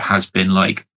way, where it has been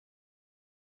like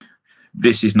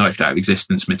this is Knifed Out of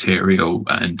Existence material,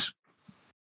 and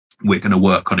we're going to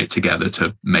work on it together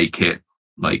to make it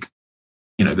like,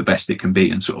 you know, the best it can be,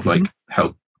 and sort of like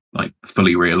help like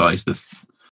fully realize the,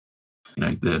 you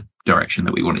know, the direction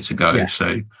that we want it to go.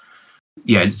 So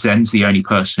yeah, Zen's the only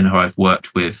person who I've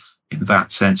worked with in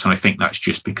that sense, and I think that's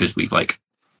just because we've like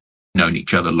known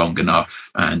each other long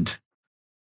enough, and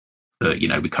you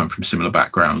know, we come from similar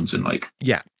backgrounds, and like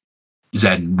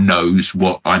Zen knows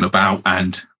what I'm about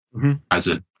and has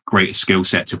a greater skill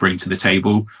set to bring to the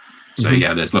table. So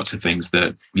yeah, there's lots of things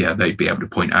that they'd be able to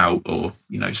point out, or,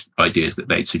 you know, ideas that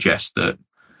they'd suggest that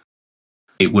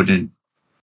it wouldn't,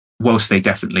 whilst they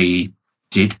definitely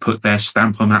did put their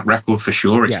stamp on that record for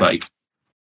sure, it's like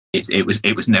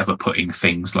it was never putting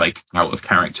things like out of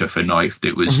character for Knifed.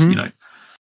 It was, you know,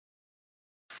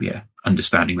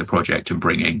 understanding the project and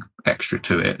bringing extra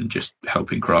to it and just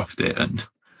helping craft it,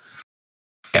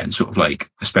 and sort of like,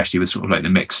 especially with sort of like the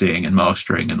mixing and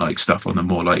mastering and like stuff on the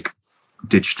more like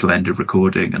digital end of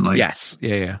recording, and like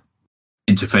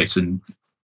interface and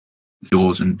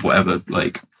doors and whatever,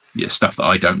 like stuff that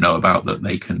I don't know about that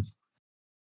they can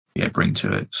bring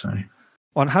to it. So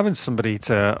on having somebody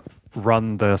to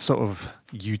run the sort of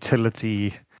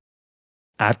utility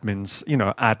admins, you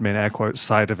know, admin air quotes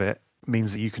side of it,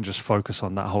 means that you can just focus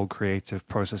on that whole creative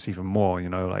process even more, you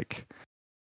know, like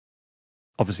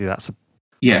obviously that's a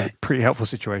pretty helpful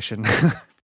situation.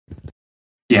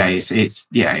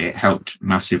 It helped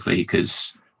massively,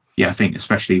 because I think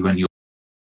especially when you're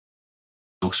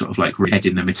sort of like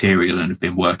reheading the material and have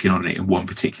been working on it in one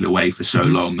particular way for so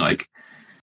long, like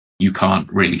you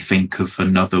can't really think of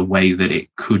another way that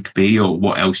it could be or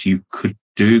what else you could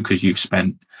do, because you've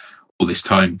spent all this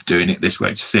time doing it this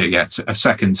way. So a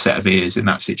second set of ears in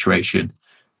that situation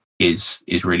is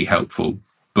really helpful.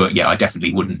 But I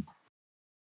definitely wouldn't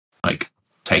like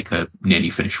take a nearly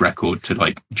finished record to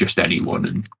like just anyone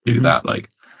and do that.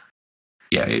 Like,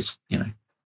 it's, you know,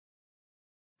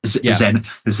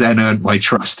 Zen earned my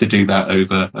trust to do that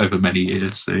over many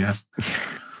years. So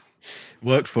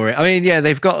worked for it. I mean,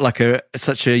 they've got like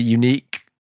such a unique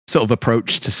sort of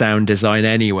approach to sound design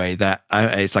anyway, that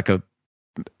it's like a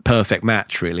perfect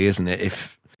match, really, isn't it?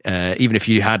 If even if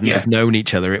you hadn't have known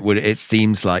each other, it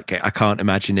seems like, I can't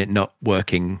imagine it not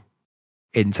working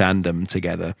in tandem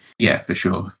together. Yeah, for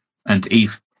sure. And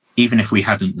even if we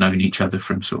hadn't known each other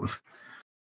from sort of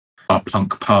our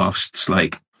punk pasts,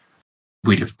 like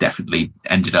we'd have definitely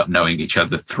ended up knowing each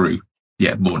other through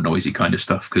more noisy kind of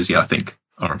stuff, because I think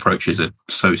our approaches are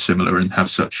so similar and have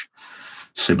such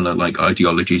similar like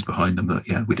ideologies behind them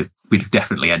that we'd have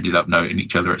definitely ended up knowing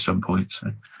each other at some point.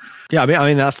 So I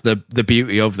mean that's the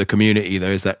beauty of the community,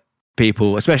 though, is that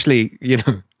people, especially, you know,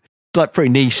 it's like pretty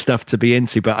niche stuff to be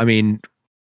into, but I mean,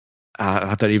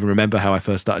 I don't even remember how I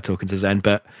first started talking to Zen,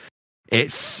 but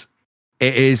it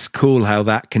is cool how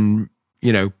that can,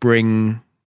 you know, bring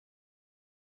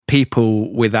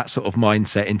people with that sort of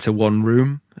mindset into one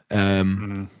room.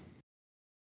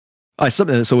 It's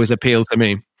something that's always appealed to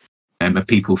me. And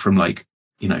people from like,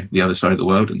 you know, the other side of the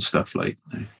world and stuff, like,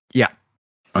 you know,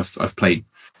 I've played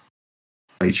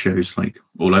shows like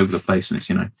all over the place, and it's,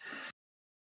 you know,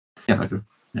 like, you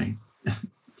know,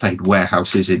 played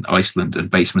warehouses in Iceland and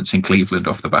basements in Cleveland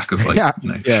off the back of like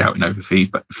you know, shouting over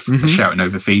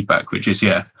feedback, which is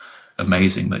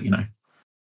amazing. That, you know,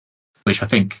 which I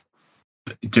think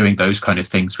doing those kind of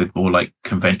things with more like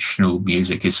conventional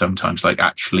music is sometimes like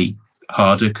actually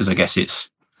harder, because I guess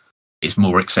it's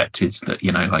more accepted that,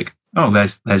 you know, like, oh,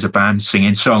 there's a band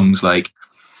singing songs, like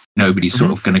nobody's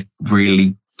sort of going to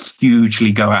really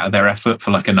hugely go out of their effort for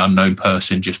like an unknown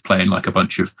person just playing like a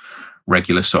bunch of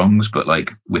regular songs. But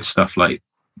like with stuff like,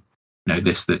 you know,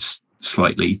 this that's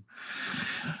slightly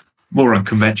more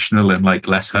unconventional and like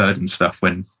less heard and stuff,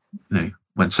 when, you know,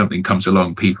 when something comes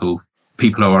along, people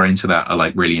who are into that are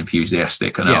like really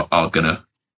enthusiastic and are gonna,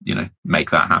 you know, make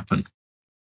that happen.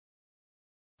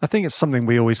 I think it's something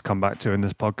we always come back to in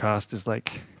this podcast, is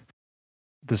like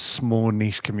the small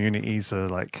niche communities are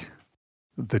like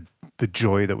the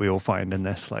joy that we all find in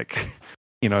this. Like,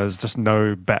 you know, there's just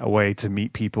no better way to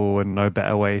meet people and no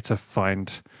better way to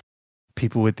find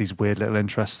people with these weird little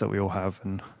interests that we all have,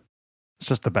 and it's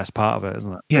just the best part of it,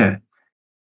 isn't it?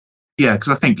 Yeah, because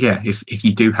I think if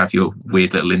you do have your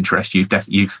weird little interest,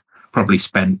 you've probably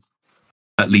spent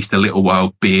at least a little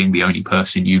while being the only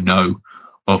person you know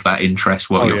of that interest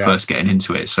while you're first getting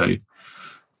into it. So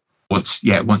once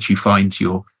you find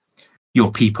your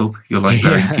people, you're like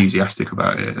very enthusiastic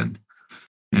about it. And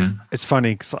it's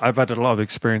funny because I've had a lot of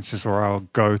experiences where I'll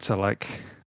go to like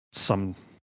some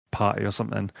party or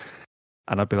something,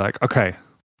 and I'd be like, okay,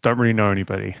 don't really know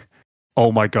anybody,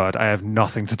 Oh my god, I have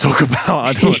nothing to talk about.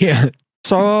 I don't... Yeah.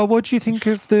 So, what do you think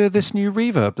of this new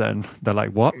reverb? Then they're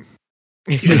like, "What?"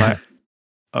 You're like,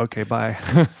 okay, bye.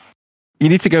 You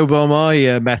need to go by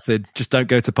my method. Just don't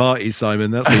go to parties,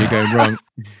 Simon. That's where you're going wrong.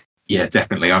 Yeah,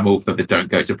 definitely. I'm all for the don't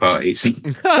go to parties.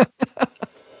 Did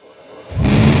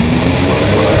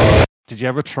you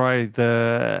ever try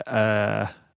the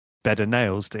bed of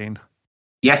nails, Dean?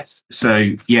 Yes.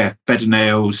 So yeah, bed of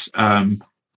nails.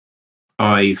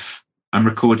 I'm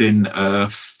recording a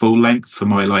full length for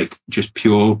my like just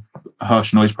pure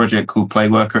harsh noise project called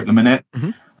Playworker at the minute,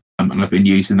 and I've been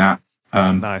using that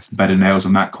Nice. bed of nails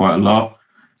on that quite a lot.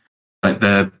 Like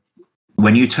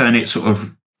when you turn it sort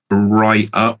of right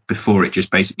up before it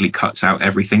just basically cuts out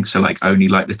everything, so like only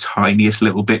like the tiniest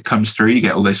little bit comes through, you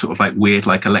get all those sort of like weird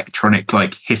like electronic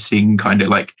like hissing kind of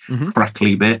like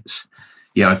crackly bits.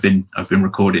 Yeah, I've been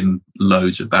recording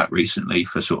loads of that recently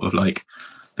for sort of like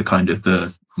the kind of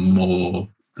the more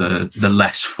the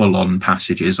less full on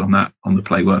passages on the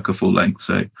Playworker full length.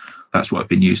 So that's what I've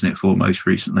been using it for most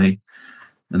recently.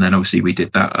 And then obviously we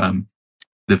did that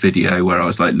the video where I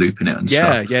was like looping it and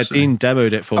stuff. Yeah, so. Dean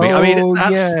demoed it for me. Oh, I mean,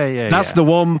 that's yeah. the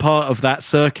one part of that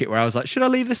circuit where I was like, should I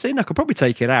leave this in? I could probably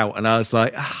take it out. And I was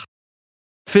like,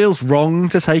 feels wrong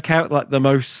to take out like the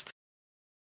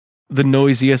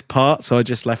noisiest part, so I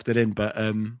just left it in. But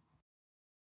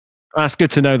that's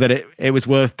good to know that it was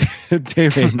worth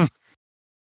doing.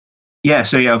 Yeah,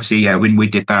 so yeah, obviously, yeah, when we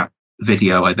did that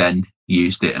video, I then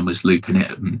used it and was looping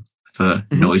it for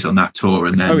noise on that tour.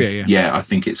 And then, yeah, I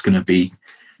think it's going to be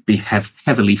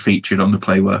heavily featured on the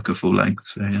Playworker full length.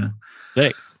 So yeah.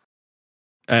 Sick.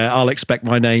 I'll expect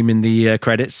my name in the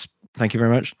credits. Thank you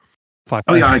very much. 5%.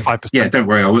 Oh yeah, 5%. Yeah. Don't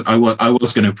worry, I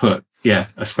was going to put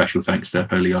a special thanks to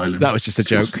Holy Island. That was just a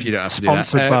joke. You don't have to do that.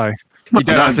 Sponsored by. You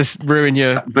don't have to ruin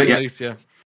your release, yeah.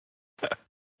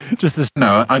 Just this.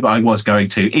 No, I was going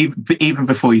to. Even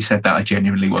before you said that, I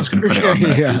genuinely was going to put it on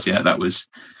there. Yeah, that was.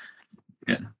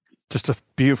 Yeah. Just a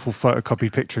beautiful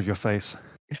photocopied picture of your face.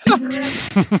 I'm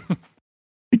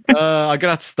gonna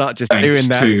have to start just doing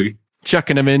that.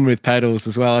 Chucking them in with pedals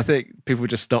as well. I think people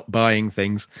just stop buying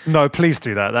things. No, please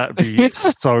do that. That'd be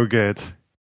so good.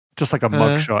 Just like a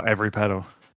mugshot every pedal.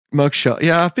 Mugshot.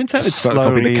 Yeah, I've been tempted to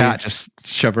photocopy the cat, just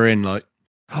shove her in like.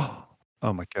 Oh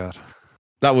my god.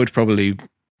 That would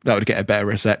get a better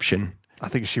reception. I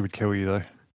think she would kill you though.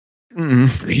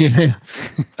 Yeah.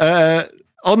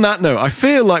 On that note, I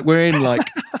feel like we're in like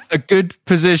a good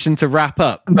position to wrap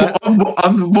up. But on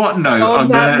what note? On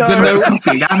the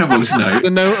photocopying animals note?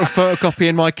 The note of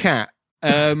photocopying my cat.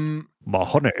 My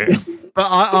honey. But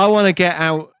I want to get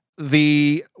out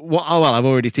I've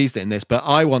already teased it in this, but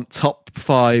I want top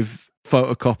 5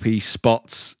 photocopy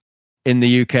spots in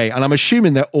the UK. And I'm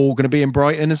assuming they're all going to be in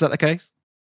Brighton. Is that the case?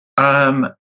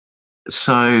 So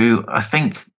I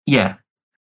think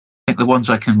the ones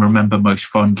I can remember most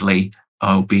fondly,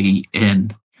 I'll be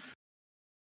in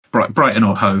Brighton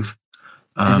or Hove.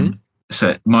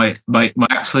 So my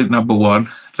absolute number one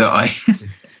that I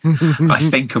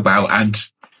think about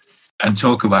and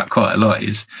talk about quite a lot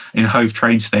is in Hove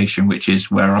train station, which is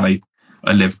where I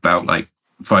lived about like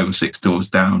 5 or 6 doors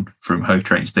down from Hove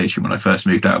train station when I first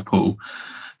moved out of Poole.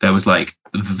 There was like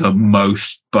the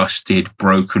most busted,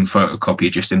 broken photocopier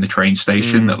just in the train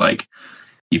station that like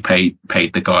you paid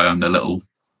the guy on the little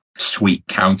sweet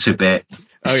counter bit.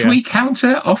 Sweet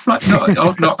counter off not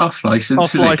off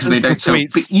license because they don't sell.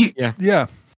 But you know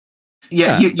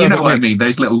what I mean.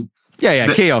 Those little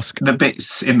kiosk. The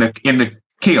bits in the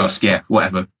kiosk,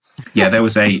 whatever. Yeah, there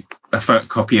was a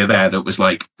photocopier there that was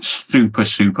like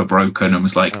super broken and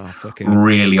was like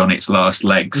really on its last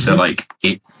legs. So like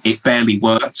it barely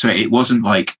worked. So it wasn't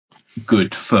like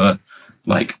good for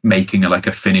like making a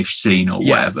finished scene or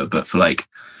whatever, but for like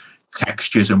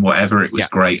textures and whatever, it was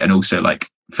great. And also like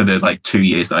for the like 2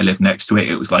 years that I lived next to it,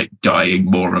 it was like dying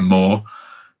more and more.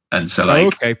 And so like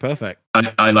okay, perfect.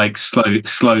 I like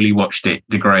slowly watched it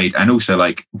degrade, and also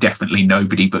like definitely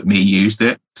nobody but me used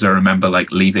it, because I remember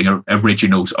like leaving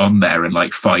originals on there and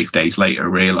like 5 days later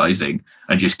realizing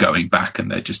and just going back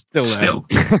and they're just still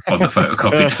on the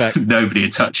photocopy. Nobody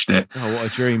had touched it. Oh, what a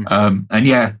dream. And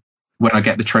yeah, when I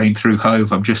get the train through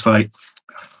Hove, I'm just like,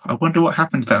 I wonder what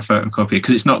happened to that photocopier,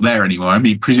 because it's not there anymore. I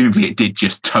mean, presumably it did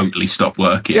just totally stop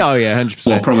working. Oh yeah, 100%.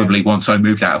 Well, probably once I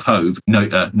moved out of Hove,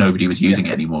 nobody was using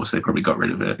it anymore, so they probably got rid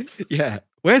of it. Yeah.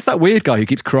 Where's that weird guy who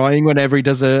keeps crying whenever he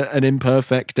does an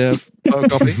imperfect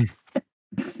photocopy?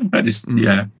 Where's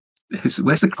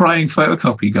the crying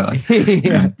photocopy guy?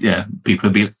 Yeah.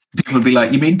 People would be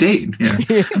like, you mean Dean?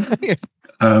 Yeah.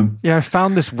 I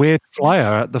found this weird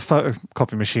flyer at the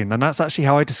photocopy machine, and that's actually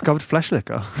how I discovered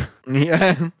Fleshlicker.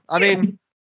 Yeah, I mean,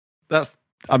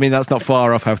 that's not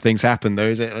far off how things happen, though,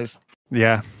 is it?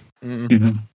 Yeah.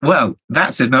 Well,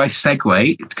 that's a nice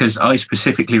segue because I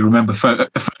specifically remember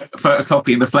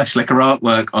photocopying the Fleshlicker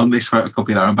artwork on this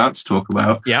photocopy that I'm about to talk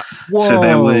about. Yeah. So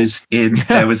there was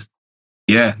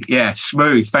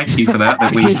smooth. Thank you for that.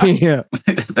 That we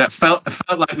that felt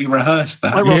like we rehearsed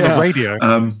that. Like we're on the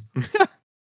radio.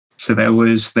 So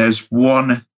there's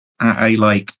one at a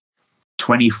like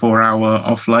 24-hour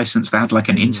off license that had like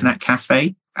an internet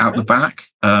cafe out the back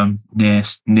near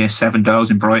Seven Dials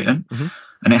in Brighton.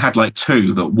 And it had like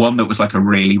two, one that was like a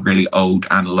really, really old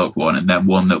analog one, and then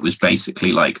one that was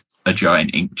basically like a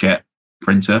giant inkjet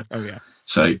printer. Oh yeah.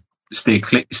 So stay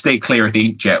clear of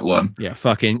the inkjet one. Yeah,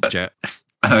 fuck inkjet.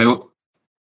 I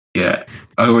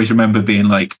always remember being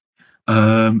like,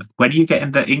 when are you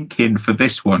getting the ink in for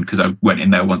this one? Because I went in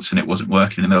there once and it wasn't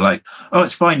working, and they're like, oh,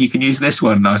 it's fine, you can use this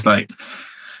one. And I was like,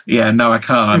 yeah, no, I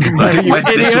can't. Like, when's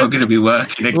this one going to be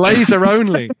working again? Laser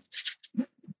only.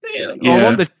 Yeah. I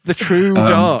want the true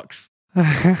darks.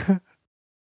 Sorry,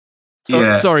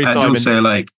 and Simon. Also,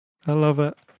 like, I love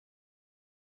it.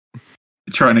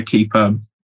 Trying to keep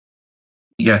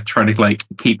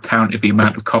keep count of the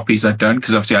amount of copies I've done,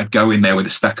 because obviously I'd go in there with a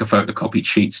stack of photocopied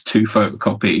sheets to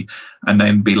photocopy, and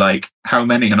then be like, how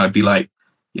many? And I'd be like,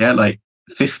 yeah, like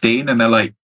 15. And they're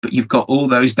like, but you've got all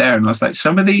those there. And I was like,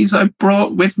 some of these I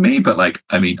brought with me, but like,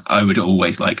 I mean, I would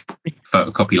always like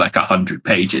photocopy like 100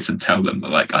 pages and tell them that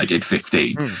like I did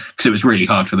 15, because it was really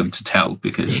hard for them to tell,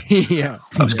 because I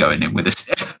was going in with the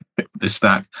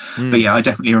stack. But yeah, I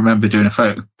definitely remember doing a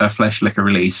Fleshlicker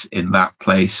release in that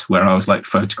place where I was like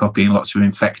photocopying lots of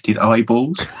infected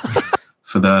eyeballs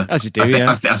for the. As you do,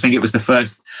 I think it was the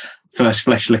first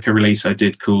Fleshlicker release I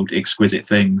did called Exquisite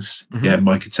Things. Yeah,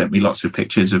 Mike had sent me lots of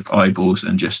pictures of eyeballs,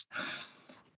 and just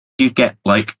you'd get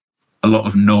like a lot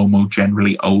of normal,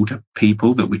 generally older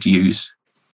people that would use.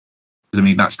 I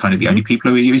mean, that's kind of the only people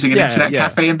who are using an internet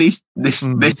cafe in this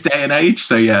day and age.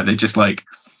 So yeah, they're just like,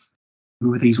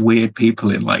 who are these weird people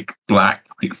in like black,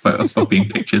 like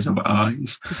photocopying pictures of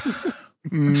eyes?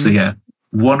 So yeah,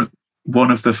 one of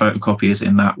the photocopiers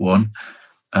in that one.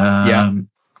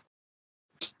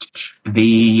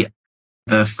 The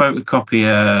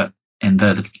photocopier in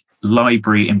the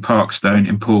library in Parkstone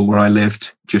in Poole, where I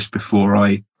lived just before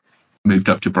I moved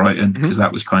up to Brighton, because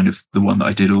that was kind of the one that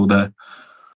I did all the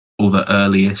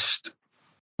earliest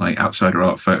like outsider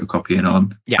art photocopying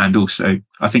on. And also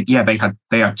I think they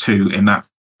had two in that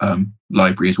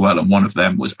library as well, and one of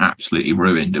them was absolutely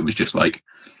ruined. It was just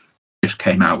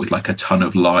came out with like a ton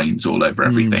of lines all over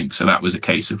everything. So that was a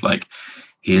case of like,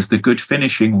 here's the good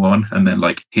finishing one, and then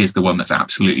like here's the one that's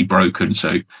absolutely broken.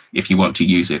 So if you want to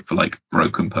use it for like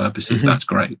broken purposes, that's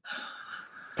great.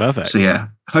 Perfect. So yeah,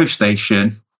 Hove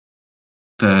Station,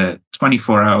 the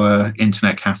 24-hour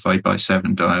internet cafe by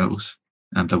Seven Dials,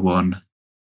 and the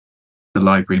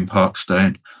library in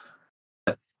Parkstone.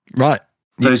 Right.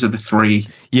 Those are the three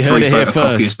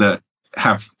photocopiers that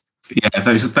have. Yeah,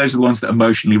 those are the ones that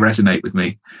emotionally resonate with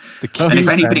me. And if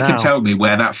anybody can tell me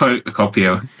where that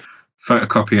photocopier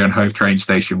and Hove train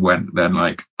station went, then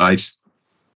like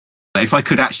if I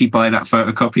could actually buy that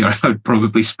photocopier, I would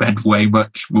probably spend way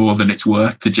much more than it's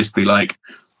worth to just be like,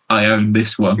 I own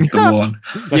this one, the one.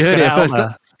 You heard it first.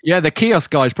 The kiosk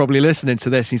guy's probably listening to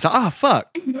this. He's like,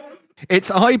 fuck,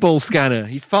 it's eyeball scanner.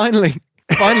 He's finally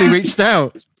reached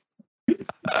out.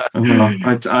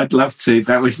 I'd love to.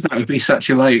 That would be such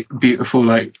a like beautiful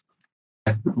like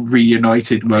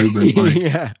reunited moment. Like.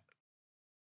 Yeah.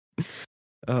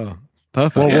 Oh,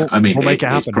 perfect. Well, yeah, I mean, we'll make it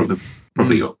happen. It's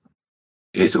probably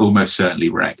it's almost certainly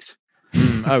wrecked.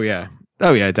 Oh yeah,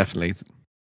 definitely.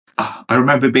 I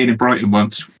remember being in Brighton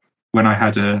once when I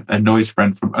had a noise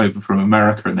friend from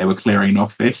America, and they were clearing an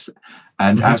office,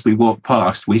 and as we walked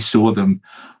past, we saw them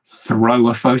throw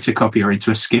a photocopier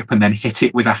into a skip and then hit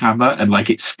it with a hammer, and like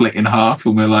it split in half,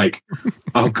 and we're like,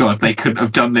 oh god, they couldn't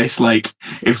have done this like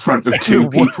in front of two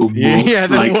people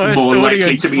more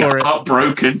likely to be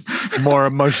heartbroken, more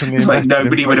emotionally. It's like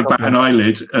nobody would have bat an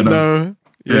eyelid, and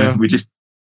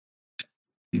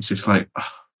it's just like,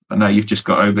 I know you've just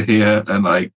got over here and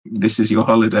like this is your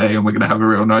holiday and we're gonna have a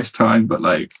real nice time, but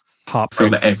like I feel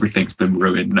that everything's been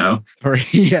ruined now. Sorry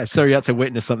you had to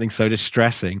witness something so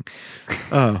distressing.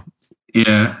 Oh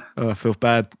I feel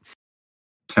bad.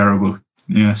 Terrible.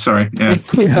 Yeah, sorry.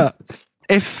 Yeah.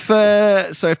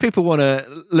 If people want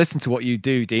to listen to what you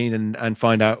do, Dean, and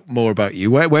find out more about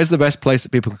you, where's the best place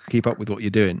that people can keep up with what you're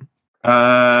doing?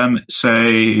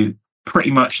 So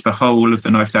pretty much the whole of the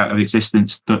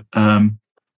Knifedoutofexistence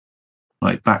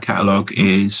like back catalogue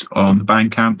is on the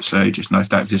Bandcamp, so just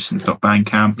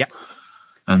knifedoutofexistence.bandcamp. Yeah.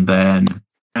 And then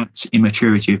at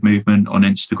Immaturity of Movement on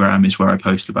Instagram is where I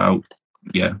post about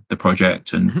the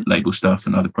project and label stuff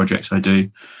and other projects I do.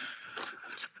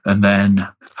 And then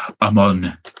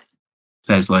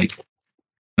there's like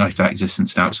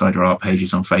Knifedoutofexistence and Outsider Art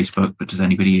pages on Facebook, but does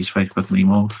anybody use Facebook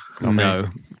anymore? No,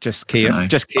 just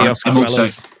kiosk I'm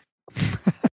dwellers.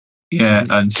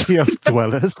 And Kiosk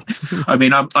dwellers. I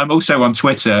mean, I'm also on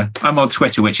Twitter. I'm on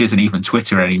Twitter, which isn't even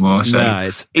Twitter anymore. So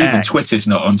even X. Twitter's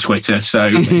not on Twitter. So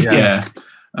yeah.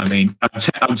 I mean,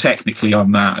 I'm technically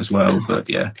on that as well, but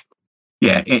yeah,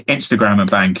 Instagram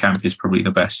and Bandcamp is probably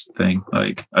the best thing.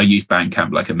 Like, I use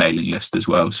Bandcamp like a mailing list as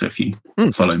well. So if you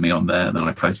follow me on there, then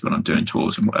I post when I'm doing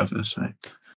tours and whatever. So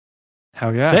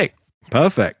hell yeah, sick,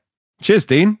 perfect. Cheers,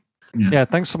 Dean. Yeah,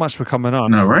 thanks so much for coming on.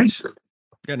 No worries.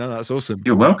 Yeah, no, that's awesome.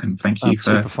 You're welcome. Thank you.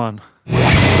 Super fun.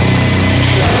 Let's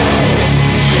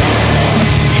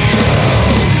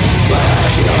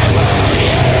go.